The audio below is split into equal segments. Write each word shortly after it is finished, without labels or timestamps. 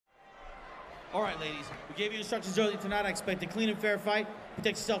All right, ladies, we gave you instructions earlier tonight. I expect a clean and fair fight.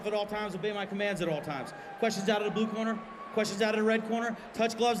 Protect yourself at all times. Obey my commands at all times. Questions out of the blue corner. Questions out of the red corner.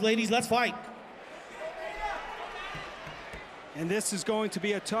 Touch gloves, ladies. Let's fight. And this is going to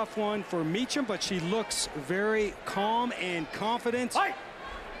be a tough one for Meacham, but she looks very calm and confident. Fight.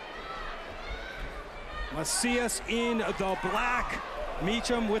 Macias in the black.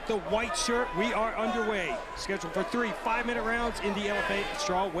 Meacham with the white shirt. We are underway. Scheduled for 3 5-minute rounds in the LFA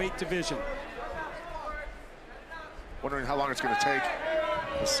strawweight division. Wondering how long it's going to take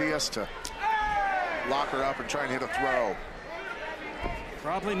Macias to lock her up and try and hit a throw.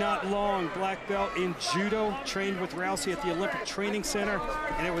 Probably not long. Black belt in judo, trained with Rousey at the Olympic Training Center.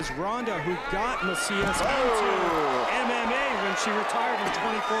 And it was Rhonda who got Macias into MMA when she retired in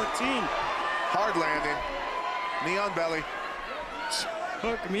 2014. Hard landing, knee on belly.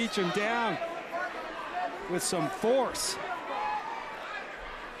 Took Meacham down with some force.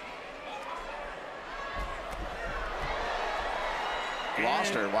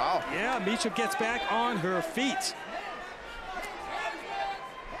 Lost her, wow. Yeah, Meacham gets back on her feet.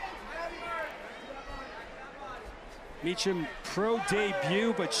 Meacham pro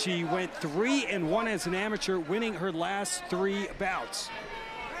debut, but she went 3-1 as an amateur, winning her last 3 bouts.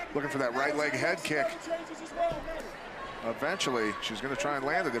 Looking for that right leg head kick. Eventually, she's going to try and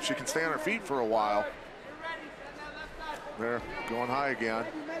land it if she can stay on her feet for a while. There, going high again.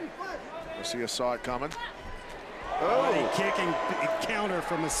 Macias saw it coming. Body kicking counter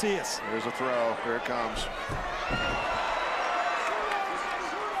from Macias. There's a throw. Here it comes.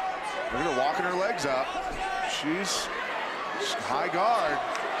 Look at her walking her legs up. She's high guard.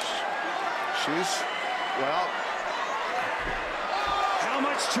 She's, well. How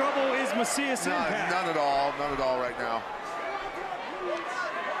much trouble is Macias in? None at all. None at all right now.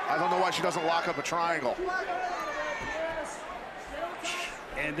 I don't know why she doesn't lock up a triangle.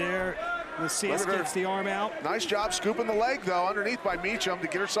 And there, Macias gets the arm out. Nice job scooping the leg, though, underneath by Meacham to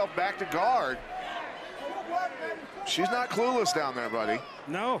get herself back to guard. She's not clueless down there, buddy.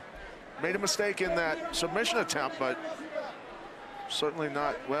 No. Made a mistake in that submission attempt, but certainly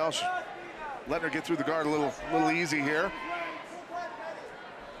not, well, letting her get through the guard a little easy here.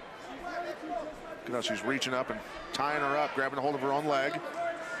 Look at how she's reaching up and tying her up, grabbing a hold of her own leg.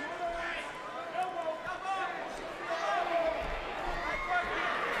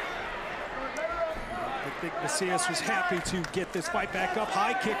 I think Macias was happy to get this fight back up.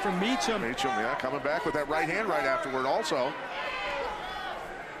 High kick from Meacham. Meacham, yeah, coming back with that right hand right afterward also.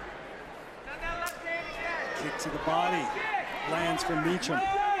 Kick to the body, lands from Meacham.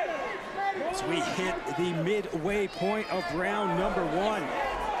 As we hit the midway point of round number 1.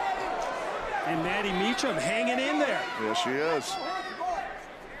 And Madie Meacham hanging in there. Yes, she is.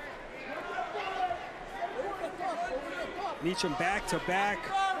 Meacham back-to-back,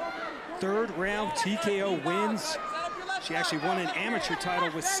 3rd round TKO wins. She actually won an amateur title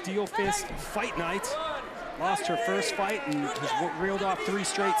with Steel Fist Fight Night. Lost her first fight and has reeled off 3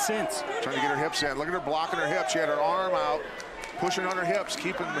 straight since. Trying to get her hips in. Look at her blocking her hips. She had her arm out, pushing on her hips,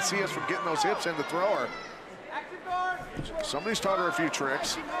 keeping Macias from getting those hips in to throw her. Somebody's taught her a few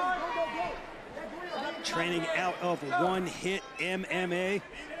tricks. Training out of One Hit MMA,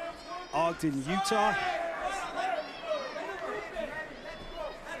 Ogden, Utah.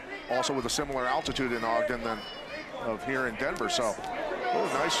 Also with a similar altitude in Ogden than of here in Denver, so, oh,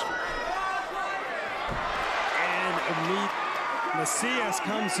 nice. And Macias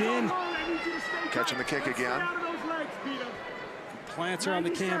comes in. Catching the kick again. Plants her on the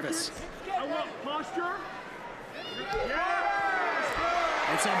canvas.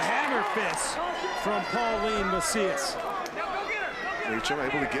 And some hammer fists from Pauline Macias. Meacham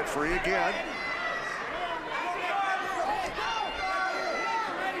able to get free again.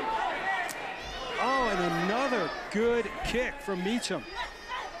 Oh, and another good kick from Meacham.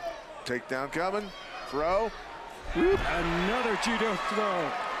 Takedown coming. Throw. Whoop. Another judo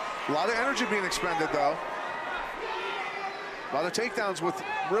throw. A lot of energy being expended, though. A lot of takedowns with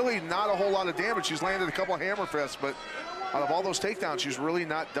really not a whole lot of damage. She's landed a couple of hammer fists, but out of all those takedowns, she's really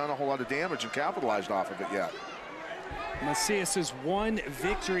not done a whole lot of damage and capitalized off of it yet. Macias's one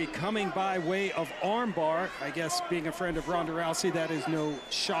victory coming by way of armbar. I guess being a friend of Ronda Rousey, that is no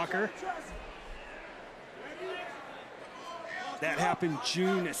shocker. That happened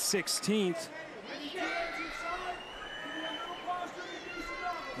June 16th.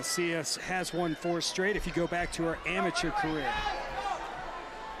 Macias has won 4 straight if you go back to her amateur career.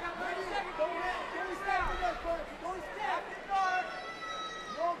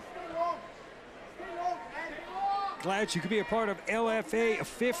 Glad you could be a part of LFA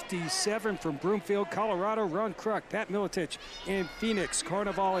 57 from Broomfield, Colorado. Ron Kruk, Pat Miletich, and Phoenix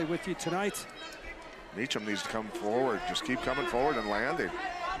Carnivale with you tonight. Meacham needs to come forward. Just keep coming forward and landing.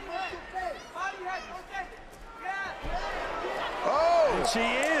 Oh! And she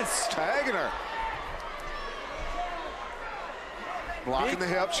is. Tagging her. Blocking the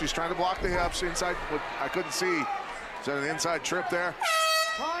hips. She's trying to block the hips inside. What I couldn't see. Is that an inside trip there?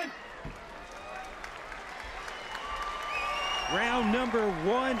 Time. Round number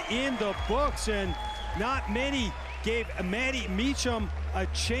 1 in the books, and not many gave Madie Meacham a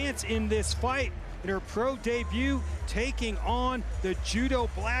chance in this fight in her pro debut, taking on the judo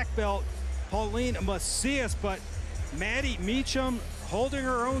black belt Pauline Macias, but Madie Meacham holding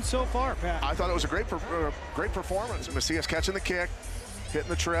her own so far, Pat. I thought it was a great performance. Macias catching the kick, hitting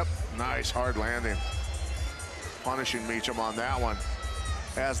the trip. Nice hard landing. Punishing Meacham on that one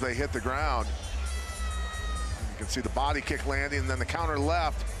as they hit the ground. You can see the body kick landing and then the counter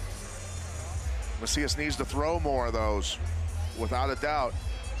left. Macias needs to throw more of those, without a doubt.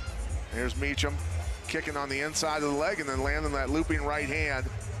 Here's Meacham kicking on the inside of the leg and then landing that looping right hand.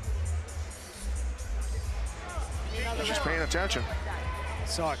 She's paying attention.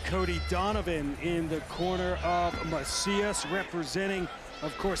 Saw Cody Donovan in the corner of Macias, representing,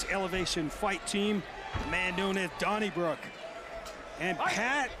 of course, Elevation Fight Team, the man known as Donnybrook. And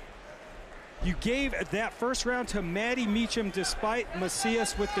Pat, you gave that first round to Madie Meacham despite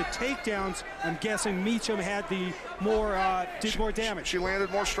Macias with the takedowns. I'm guessing Meacham had the more, did more damage. She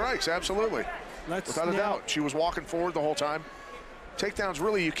landed more strikes, absolutely. Without a doubt. She was walking forward the whole time. Takedowns,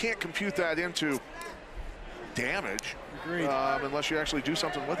 really, you can't compute that into damage unless you actually do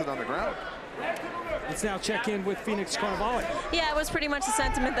something with it on the ground. Let's now check in with Phoenix Carnivale. Yeah, it was pretty much the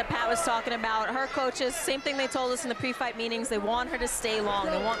sentiment that Pat was talking about. Her coaches, same thing they told us in the pre-fight meetings. They want her to stay long.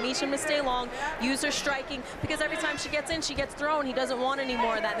 They want Meacham to stay long, use her striking, because every time she gets in, she gets thrown. He doesn't want any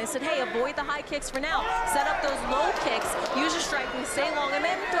more of that. And they said, hey, avoid the high kicks for now. Set up those low kicks, use your striking, stay long, and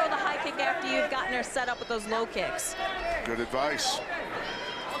then throw the high kick after you've gotten her set up with those low kicks. Good advice.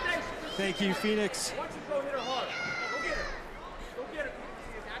 Thank you, Phoenix.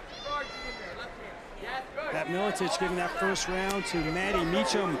 Pat Miletich giving that first round to Madie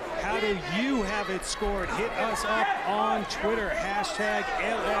Meacham. How do you have it scored? Hit us up on Twitter, hashtag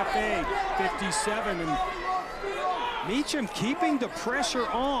LFA57. And Meacham keeping the pressure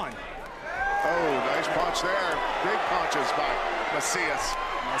on. Oh, nice punch there. Big punches by Macias.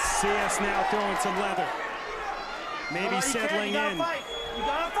 Macias now throwing some leather. Maybe settling in. You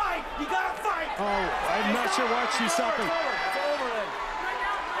gotta fight! You gotta fight! Oh, I'm not sure what she's stopping.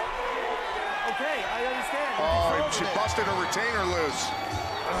 Okay, I understand. Oh, she busted her retainer loose.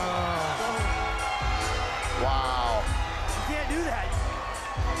 Wow. You can't do that.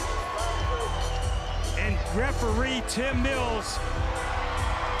 And referee Tim Mills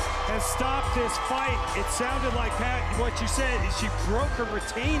has stopped this fight. It sounded like, Pat, what you said is she broke her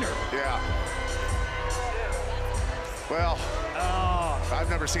retainer. Yeah. Well, I've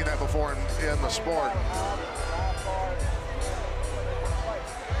never seen that before in the sport.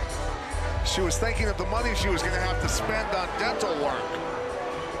 She was thinking of the money she was going to have to spend on dental work,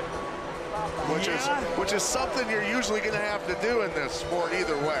 which is something you're usually going to have to do in this sport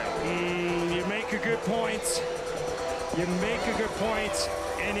either way. You make a good point. You make a good point.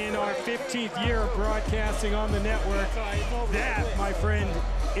 And in our 15th year of broadcasting on the network, that, my friend,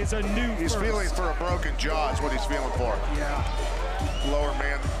 is a new He's first. feeling for a broken jaw is what he's feeling for. Yeah. Lower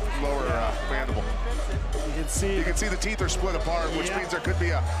mandible. You can see the teeth are split apart, which means there could be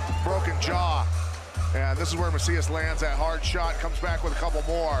a broken jaw. And this is where Macias lands that hard shot, comes back with a couple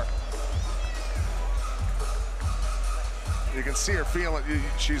more. You can see her feeling.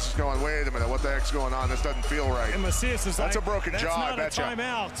 She's going, wait a minute, what the heck's going on? This doesn't feel right. And Macias is that's like, a broken that's jaw, not I bet you.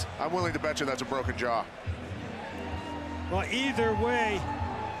 Timeout. I'm willing to bet you that's a broken jaw. Well, either way.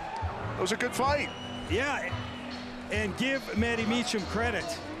 It was a good fight. Yeah, and give Madie Meacham credit.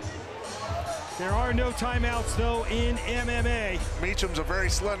 There are no timeouts, though, in MMA. Meacham's a very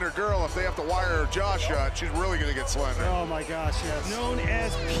slender girl. If they have to wire her jaw shut, she's really going to get slender. Oh, my gosh, yes. Known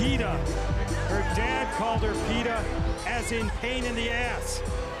as PETA. Her dad called her PETA, as in pain in the ass.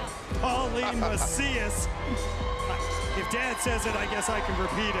 Pauline Macias. If Dad says it, I guess I can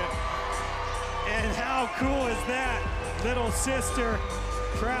repeat it. And how cool is that? Little sister,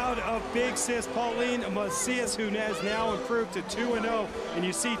 proud of big sis Pauline Macias, who has now improved to 2-0. And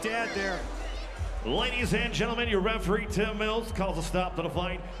you see Dad there. Ladies and gentlemen, your referee, Tim Mills, calls a stop to the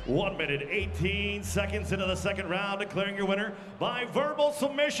fight. 1 minute, 18 seconds into the second round, declaring your winner by verbal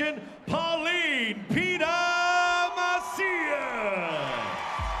submission, Pauline "PETA" Macias.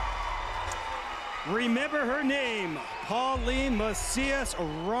 Remember her name, Pauline Macias,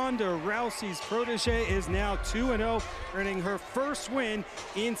 Ronda Rousey's protege, is now 2-0, earning her first win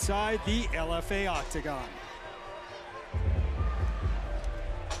inside the LFA octagon.